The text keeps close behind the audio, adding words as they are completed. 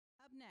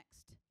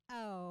next?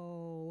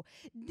 Oh,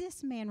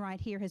 this man right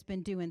here has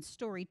been doing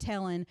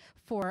storytelling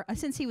for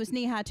since he was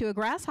knee-high to a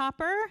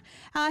grasshopper.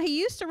 He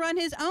used to run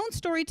his own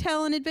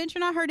storytelling adventure,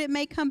 and I heard it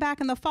may come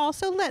back in the fall,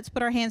 so let's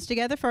put our hands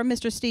together for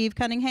Mr. Steve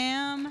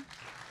Cunningham.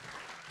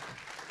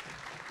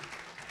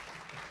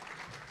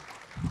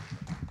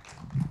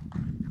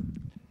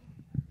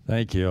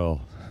 Thank you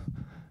all.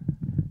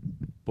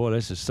 Boy,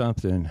 this is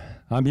something.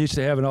 I'm used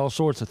to having all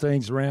sorts of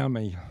things around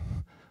me,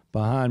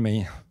 behind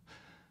me.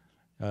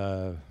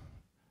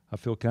 I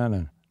feel kind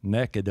of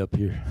naked up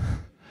here.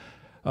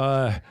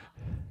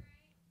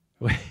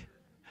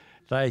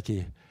 Thank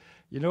you.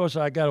 You notice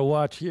I got to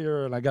watch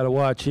here and I got to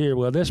watch here.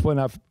 Well, this one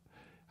I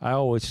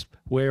always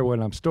wear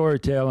when I'm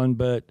storytelling,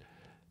 but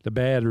the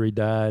battery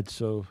died,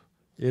 so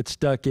it's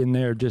stuck in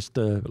there just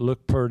to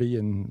look pretty,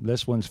 and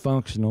this one's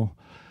functional.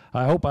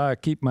 I hope I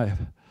keep my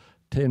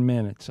 10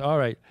 minutes. All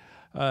right.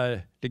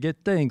 To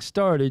get things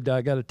started,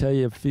 I got to tell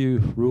you a few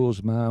rules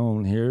of my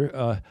own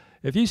here.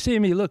 If you see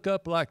me look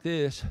up like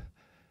this,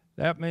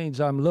 that means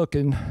I'm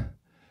looking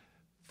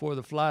for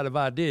the flight of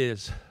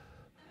ideas.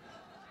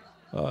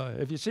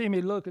 If you see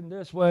me looking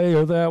this way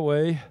or that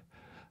way,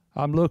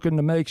 I'm looking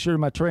to make sure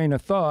my train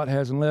of thought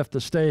hasn't left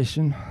the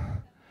station.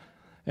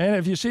 And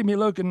if you see me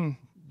looking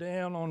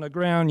down on the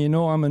ground, you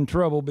know I'm in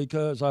trouble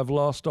because I've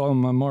lost all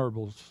my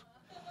marbles.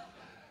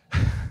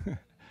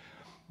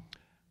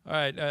 All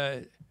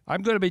right,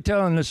 I'm going to be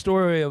telling the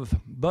story of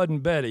Bud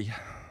and Betty,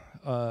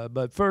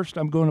 but first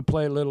I'm going to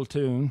play a little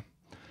tune.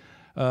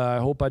 I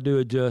hope I do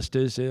it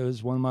justice. It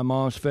was one of my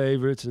mom's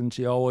favorites, and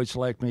she always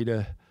liked me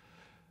to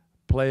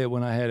play it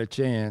when I had a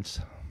chance.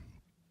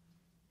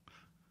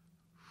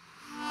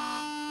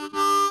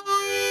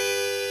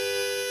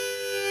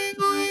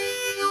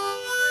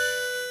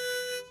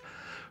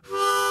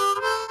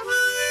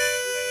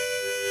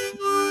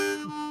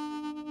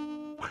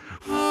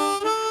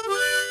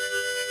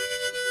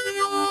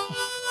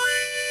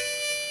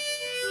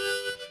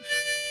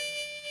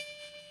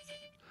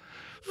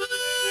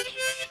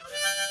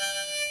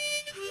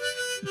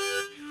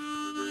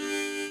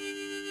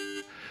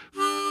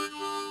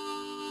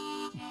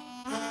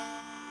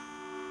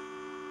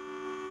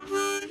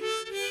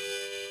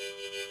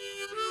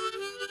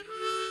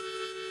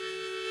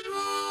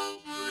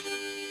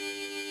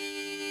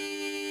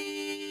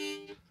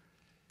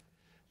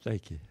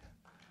 Thank you.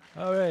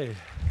 All right.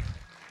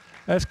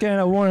 That's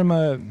kind of one of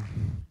my,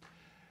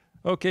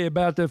 okay,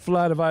 about the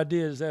flight of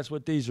ideas, that's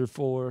what these are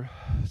for.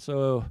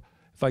 So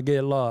if I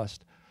get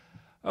lost.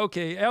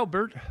 Okay,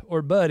 Albert,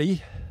 or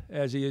Buddy,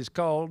 as he is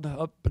called,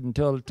 up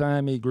until the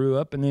time he grew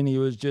up, and then he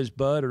was just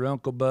Bud or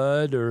Uncle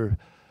Bud, or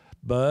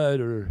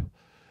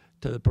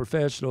to the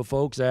professional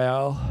folks,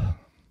 Al.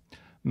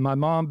 My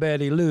mom,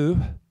 Betty Lou,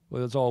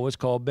 was always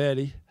called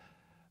Betty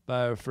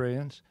by her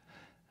friends.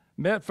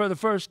 Met for the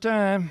first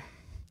time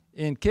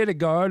in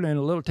kindergarten in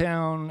a little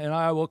town in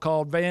Iowa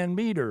called Van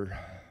Meter.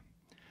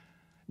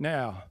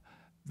 Now,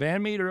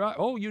 Van Meter,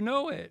 oh, you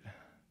know it.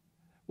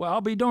 Well,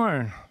 I'll be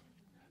darned.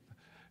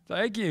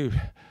 Thank you.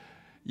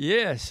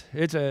 Yes,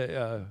 it's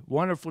a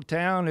wonderful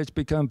town. It's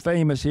become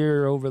famous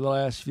here over the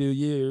last few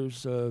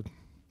years.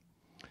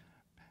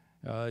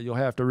 You'll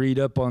have to read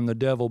up on the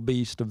devil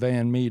beast of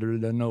Van Meter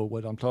to know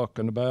what I'm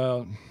talking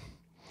about.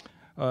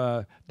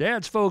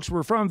 Dad's folks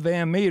were from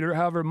Van Meter.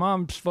 However,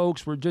 Mom's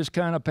folks were just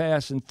kind of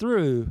passing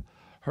through.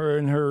 Her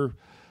and her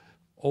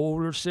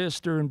older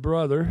sister and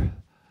brother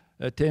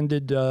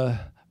attended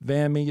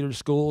Van Meter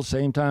school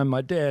same time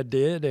my dad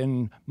did,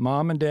 and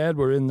Mom and Dad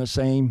were in the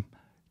same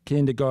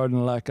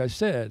kindergarten, like I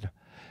said.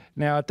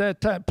 Now, at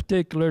that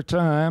particular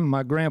time,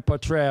 my grandpa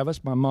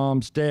Travis, my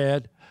mom's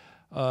dad,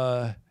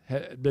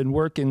 had been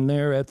working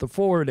there at the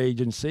Ford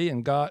agency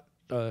and got,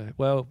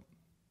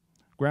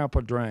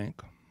 Grandpa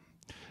drank.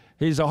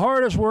 He's the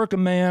hardest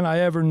working man I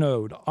ever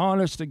knowed,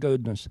 honest to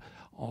goodness.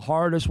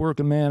 Hardest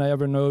working man I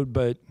ever knowed,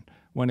 but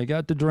when he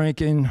got to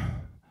drinking,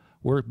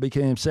 work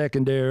became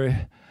secondary,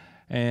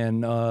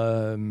 and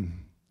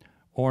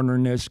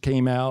orneriness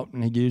came out,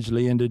 and he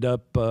usually ended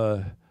up,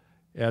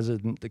 as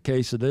in the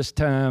case of this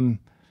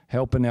time,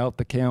 helping out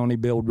the county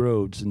build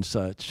roads and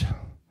such.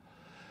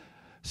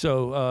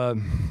 So,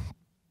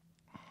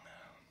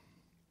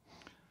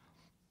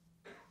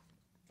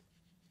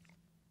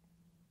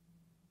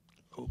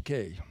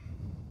 okay.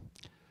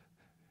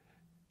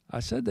 I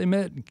said they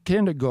met in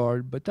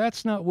kindergarten, but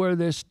that's not where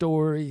this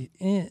story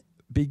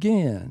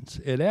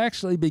begins. It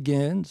actually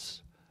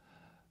begins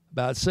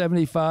about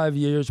 75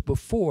 years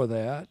before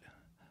that,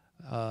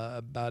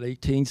 about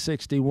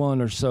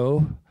 1861 or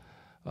so.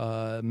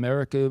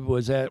 America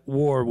was at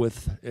war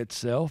with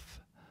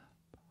itself.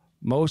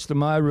 Most of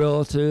my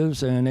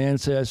relatives and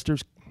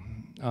ancestors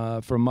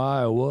from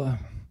Iowa,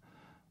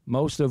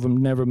 most of them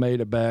never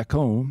made it back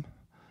home.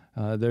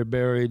 They're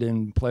buried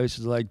in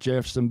places like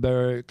Jefferson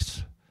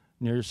Barracks,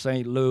 near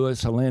St. Louis,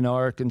 Helena,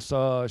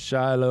 Arkansas,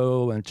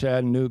 Shiloh, and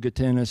Chattanooga,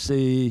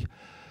 Tennessee,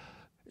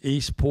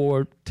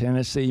 Eastport,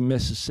 Tennessee,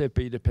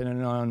 Mississippi,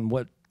 depending on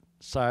what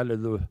side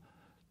of the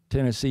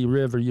Tennessee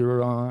River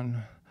you're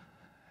on.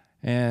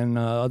 and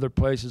other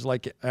places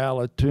like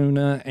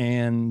Alatoona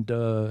and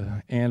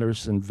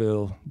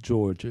Andersonville,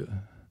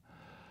 Georgia.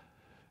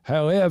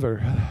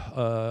 However,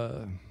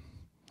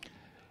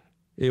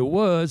 it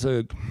was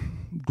a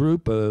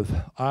group of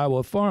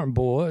Iowa farm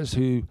boys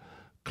who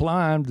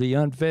climbed the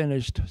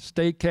unfinished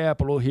state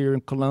capitol here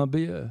in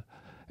Columbia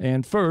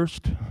and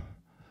first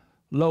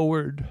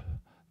lowered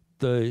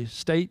the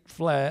state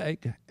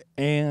flag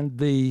and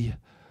the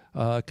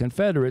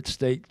Confederate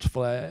States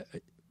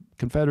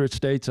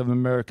of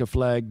America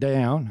flag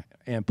down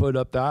and put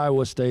up the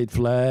Iowa state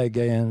flag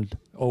and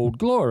Old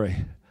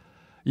Glory.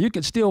 You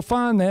can still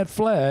find that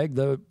flag,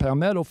 the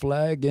Palmetto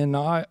flag, in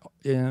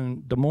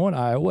Des Moines,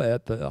 Iowa,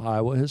 at the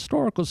Iowa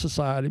Historical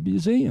Society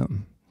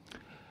Museum.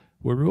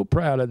 We're real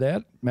proud of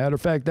that. Matter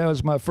of fact, that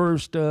was my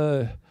first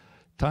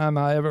time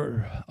I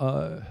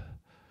ever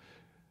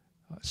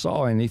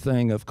saw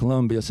anything of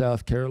Columbia,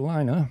 South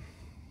Carolina.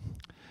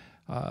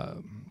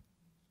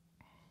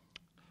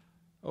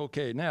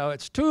 Okay, now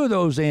it's two of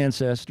those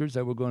ancestors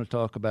that we're going to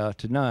talk about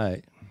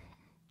tonight.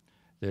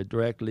 They're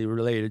directly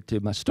related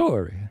to my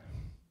story.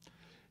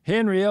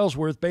 Henry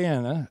Ellsworth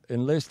Banna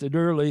enlisted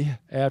early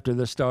after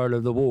the start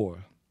of the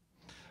war.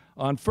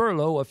 On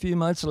furlough a few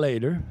months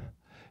later,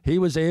 he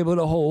was able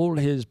to hold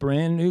his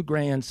brand new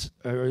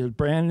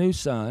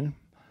son,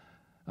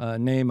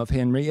 name of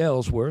Henry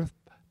Ellsworth,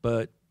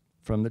 but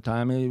from the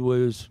time he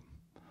was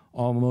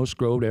almost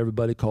grown,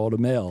 everybody called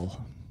him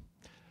El.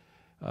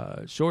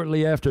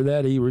 Shortly after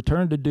that, he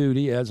returned to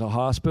duty as a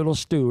hospital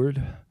steward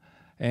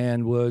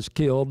and was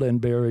killed and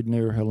buried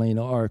near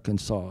Helena,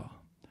 Arkansas.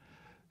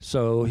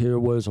 So here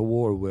was a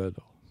war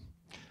widow.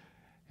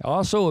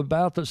 Also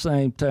about the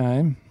same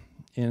time,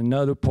 in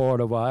another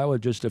part of Iowa,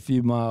 just a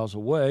few miles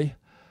away,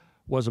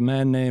 was a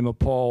man named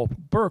Paul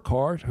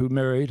Burkhart who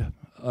married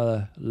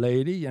a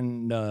lady,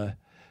 and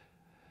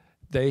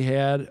they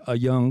had a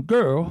young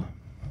girl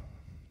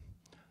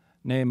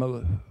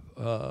named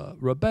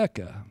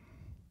Rebecca.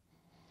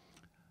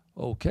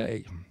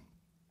 Okay.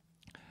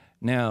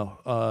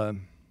 Now,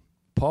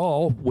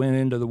 Paul went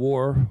into the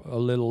war a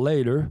little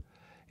later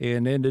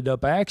and ended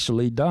up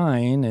actually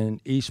dying in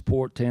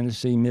Eastport,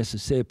 Tennessee,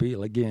 Mississippi.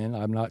 Again,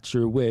 I'm not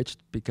sure which,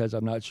 because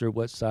I'm not sure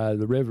what side of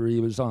the river he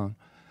was on.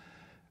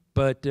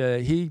 But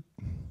he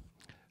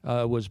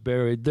was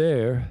buried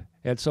there,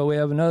 and so we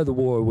have another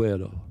war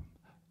widow.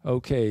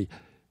 Okay,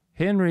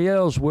 Henry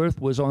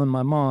Ellsworth was on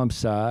my mom's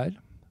side,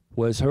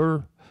 was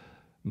her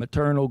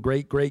maternal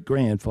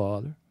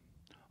great-great-grandfather.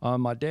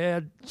 On my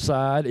dad's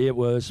side, it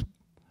was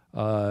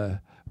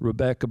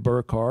Rebecca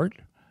Burkhart.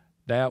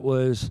 That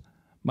was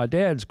my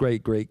dad's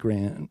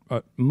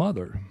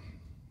great-great-grandmother.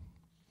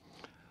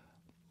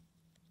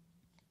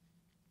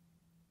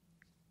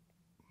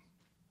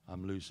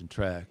 I'm losing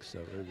track, so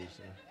it is.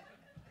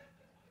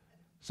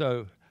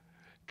 So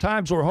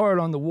times were hard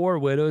on the war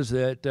widows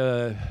that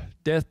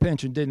death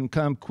pension didn't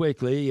come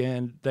quickly,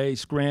 and they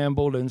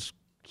scrambled and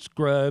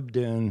scrubbed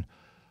and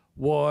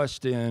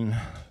washed and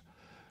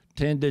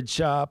tended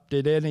shop,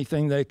 did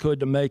anything they could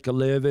to make a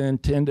living,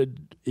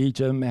 each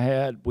of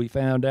them we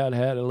found out,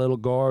 had a little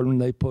garden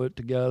they put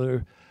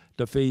together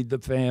to feed the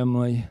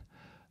family.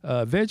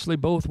 Eventually,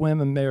 both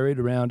women remarried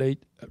around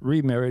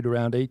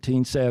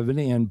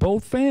 1870, and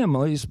both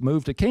families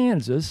moved to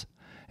Kansas,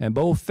 and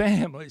both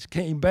families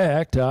came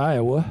back to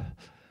Iowa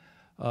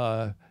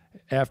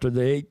after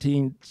the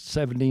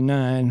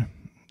 1879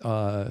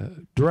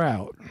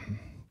 drought,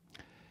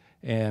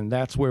 and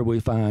that's where we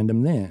find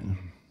them then.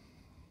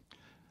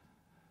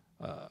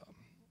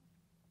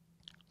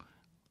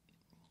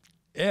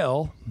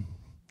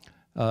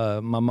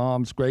 My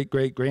mom's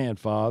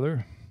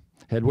great-great-grandfather,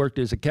 had worked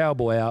as a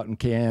cowboy out in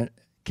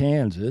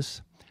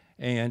Kansas,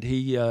 and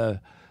he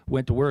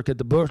went to work at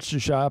the butcher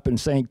shop in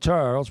St.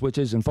 Charles, which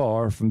isn't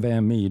far from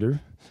Van Meter,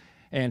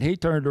 and he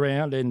turned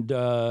around and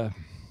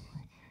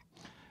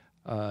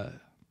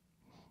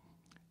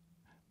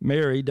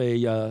married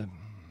a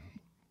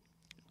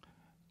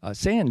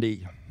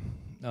Sandy.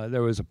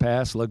 There was a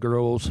passel of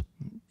girls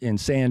in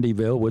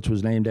Sandyville, which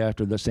was named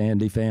after the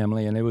Sandy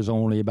family, and it was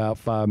only about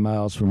 5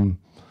 miles from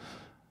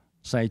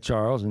St.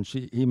 Charles, and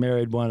he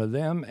married one of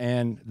them,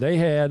 and they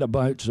had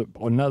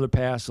another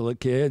passel of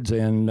kids,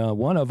 and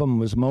one of them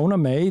was Mona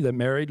May that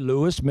married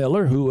Lewis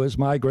Miller, who was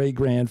my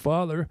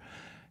great-grandfather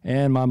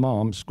and my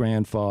mom's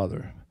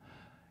grandfather.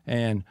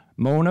 And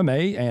Mona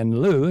May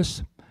and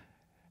Lewis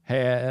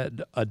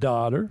had a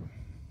daughter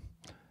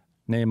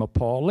named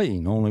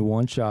Pauline, only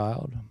one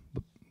child,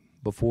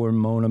 before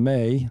Mona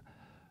May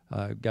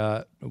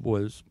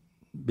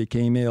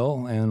became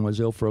ill and was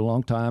ill for a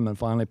long time and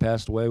finally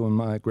passed away when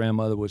my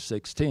grandmother was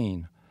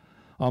 16.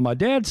 On my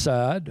dad's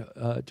side,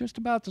 just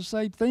about the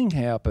same thing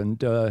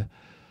happened.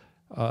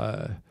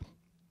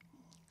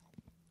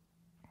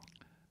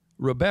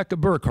 Rebecca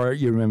Burkhart,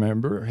 you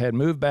remember, had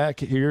moved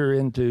back here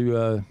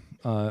into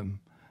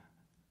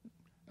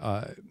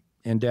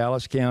in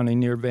Dallas County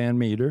near Van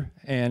Meter,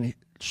 and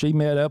she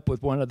met up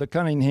with one of the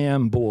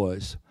Cunningham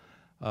boys.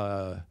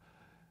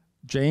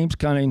 James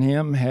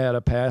Cunningham had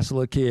a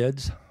passel of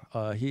kids.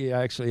 He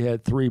actually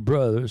had 3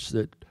 brothers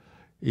that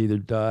either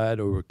died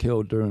or were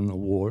killed during the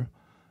war.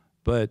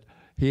 But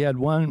he had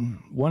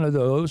one of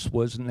those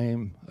was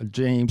named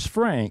James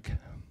Frank.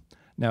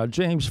 Now,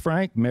 James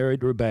Frank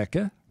married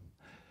Rebecca,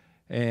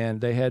 and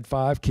they had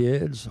 5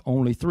 kids,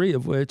 only 3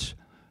 of which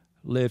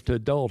lived to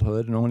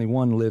adulthood, and only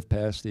one lived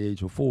past the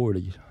age of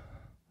 40.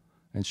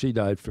 And she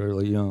died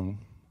fairly young,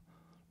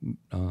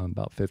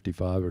 about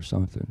 55 or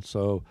something.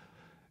 So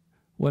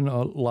wasn't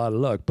a lot of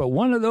luck. But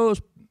one of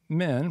those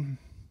men,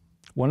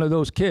 one of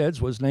those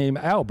kids was named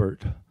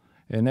Albert.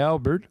 And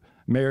Albert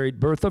married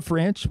Bertha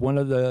French, one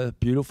of the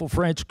beautiful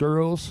French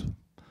girls.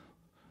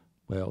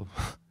 Well,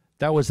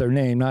 that was their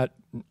name, not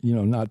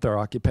their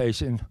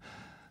occupation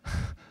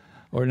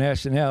or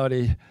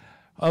nationality,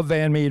 of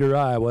Van Meter,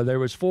 Iowa. There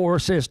was 4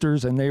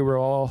 sisters, and they were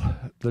all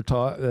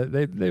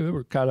they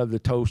were kind of the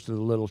toast of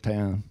the little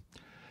town.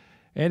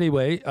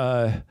 Anyway,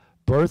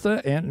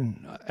 Bertha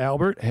and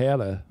Albert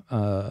had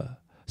a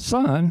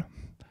son,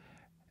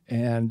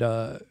 and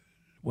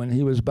when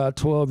he was about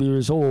 12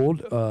 years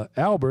old,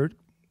 Albert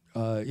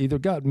either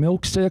got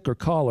milk sick or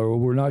cholera.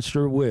 We're not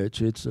sure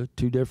which. It's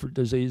 2 different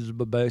diseases,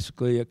 but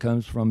basically it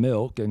comes from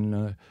milk,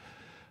 and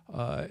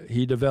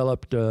he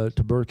developed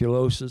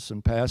tuberculosis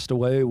and passed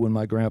away when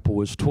my grandpa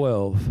was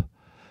 12.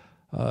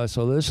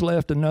 So this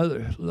left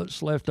a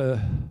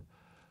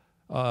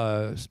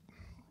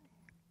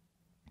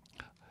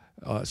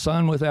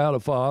son without a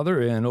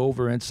father, and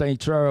over in St.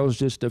 Charles,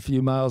 just a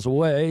few miles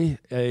away,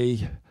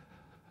 a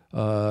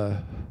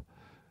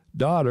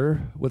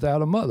daughter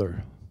without a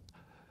mother.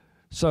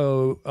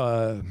 So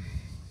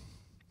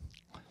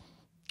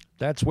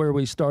that's where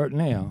we start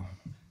now.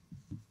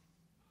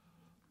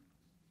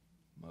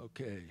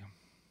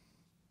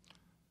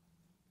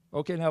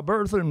 Okay, now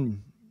Bertha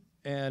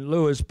and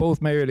Lewis both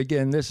married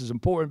again. This is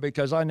important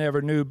because I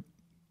never knew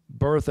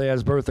Bertha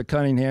as Bertha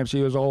Cunningham.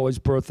 She was always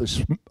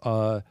Bertha's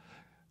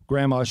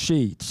Grandma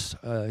Sheets.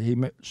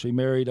 She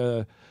married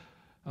a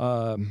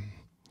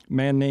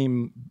man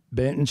named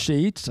Benton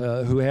Sheets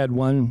who had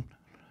 1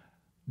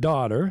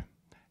 daughter.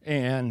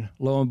 And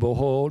lo and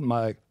behold,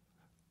 my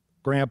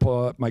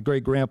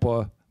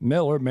great-grandpa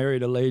Miller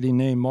married a lady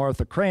named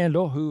Martha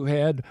Crandall who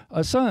had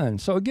a son.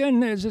 So again,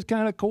 there's this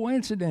kind of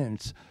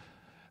coincidence.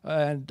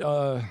 And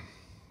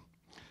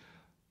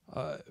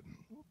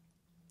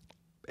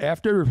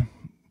after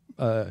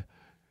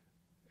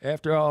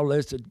all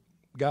this had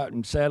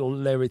gotten settled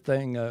and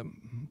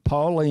everything,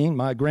 Pauline,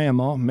 my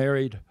grandma,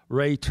 married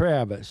Ray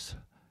Travis.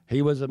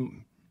 He was,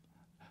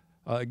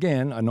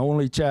 again, an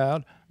only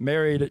child,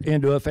 married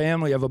into a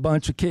family of a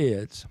bunch of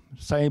kids.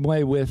 Same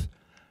way with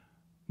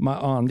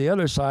on the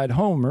other side,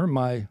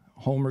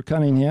 Homer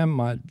Cunningham,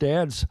 my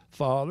dad's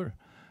father,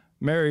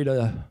 married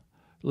a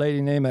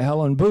lady named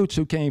Helen Boots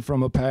who came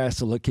from a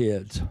passel of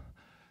kids.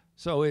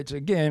 So it's,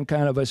 again,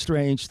 kind of a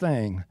strange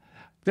thing.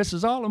 This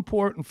is all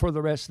important for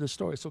the rest of the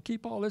story, so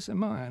keep all this in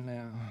mind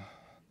now.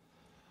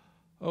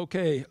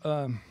 Okay,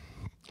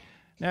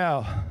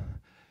 now,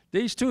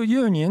 these 2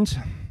 unions,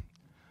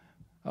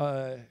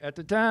 at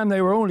the time,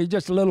 they were only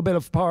just a little bit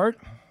apart.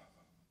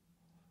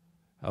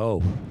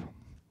 Oh,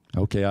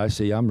 okay, I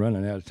see. I'm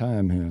running out of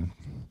time here.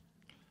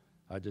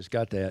 I just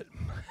got that.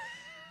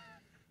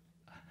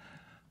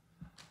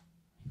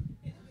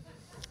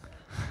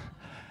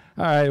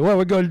 All right, what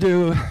we're going to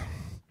do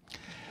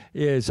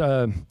is,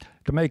 to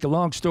make a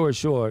long story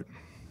short,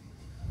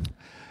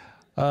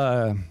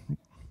 my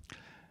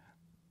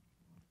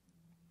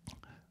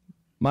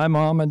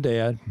mom and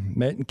dad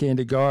met in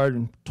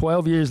kindergarten.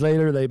 12 years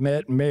later, they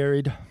met and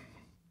married.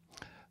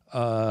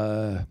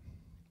 12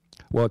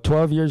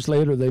 years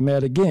later, they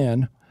met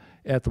again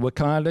at the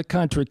Wakanda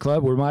Country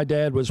Club where my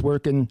dad was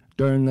working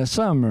during the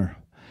summer.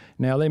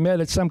 Now, they met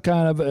at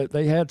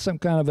they had some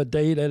kind of a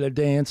date at a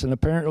dance, and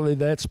apparently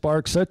that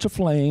sparked such a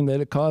flame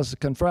that it caused a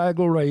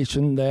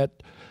conflagration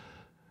that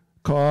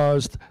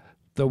caused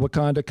the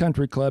Wakanda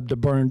Country Club to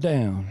burn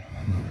down.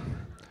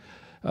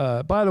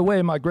 By the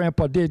way, my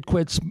grandpa did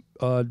quit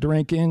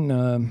drinking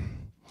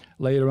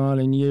later on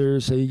in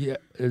years.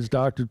 His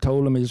doctor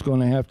told him he was going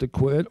to have to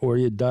quit or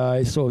he'd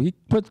die, so he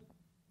quit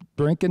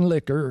drinking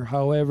liquor.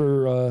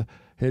 However,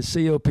 his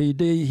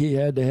COPD, he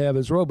had to have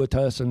his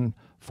Robitussin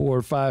 4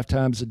 or 5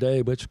 times a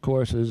day, which of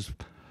course is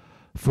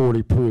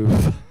 40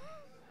 proof.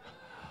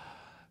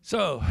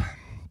 So,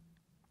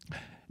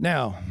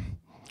 now,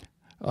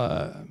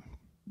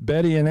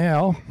 Betty and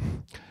Al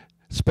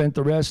spent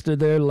the rest of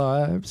their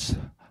lives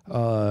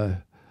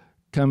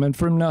coming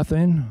from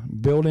nothing,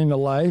 building a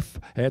life.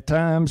 At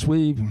times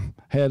we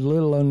had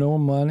little or no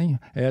money.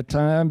 At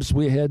times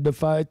we had to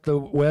fight the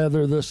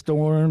weather, the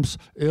storms,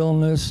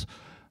 illness,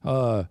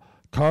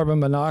 carbon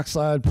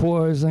monoxide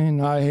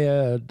poisoning.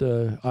 I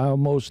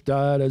almost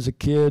died as a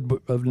kid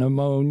of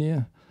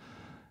pneumonia.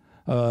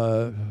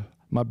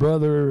 My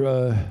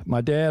brother,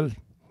 my dad,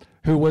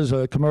 who was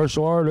a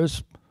commercial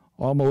artist,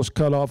 almost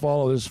cut off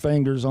all of his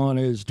fingers on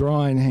his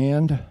drawing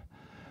hand.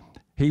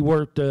 He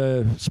worked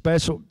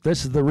special,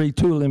 this is the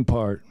retooling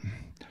part.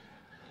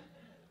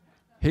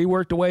 He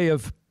worked a way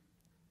of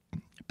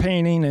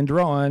painting and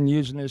drawing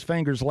using his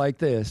fingers like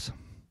this.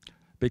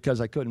 because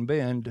I couldn't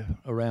bend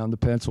around the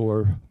pencil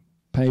or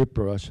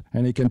paintbrush,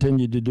 and he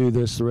continued to do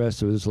this the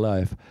rest of his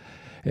life.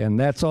 And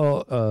that's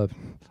all.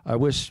 I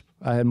wish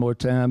I had more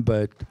time,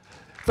 but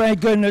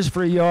thank goodness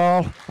for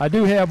y'all. I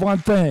do have one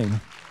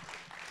thing.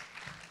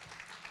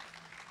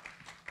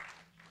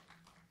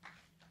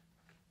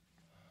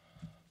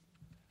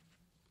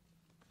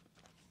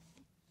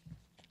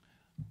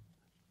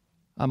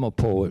 I'm a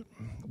poet.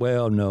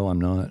 Well, no, I'm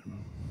not.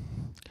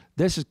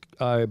 This is,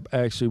 I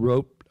actually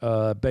wrote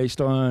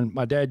based on,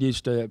 my dad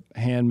used to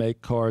hand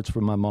make cards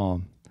for my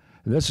mom.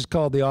 And this is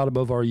called The Autumn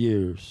of Our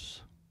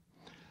Years.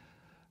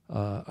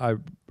 I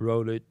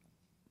wrote it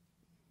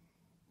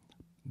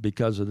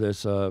because of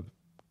this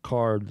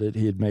card that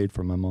he had made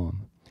for my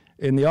mom.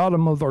 In the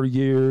autumn of our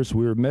years,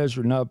 we were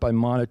measured not by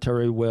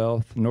monetary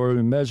wealth, nor were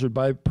we measured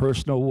by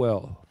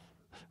personal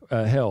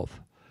health.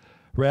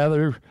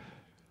 Rather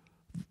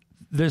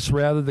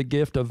the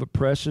gift of a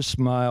precious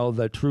smile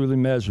that truly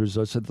measures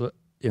us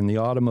in the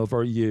autumn of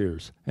our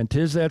years. And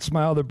 'tis that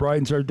smile that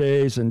brightens our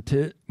days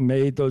and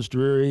made those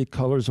dreary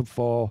colors of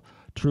fall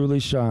truly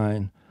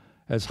shine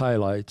as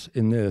highlights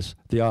in this,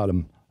 the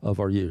autumn of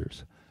our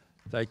years.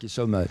 Thank you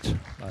so much.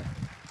 Bye.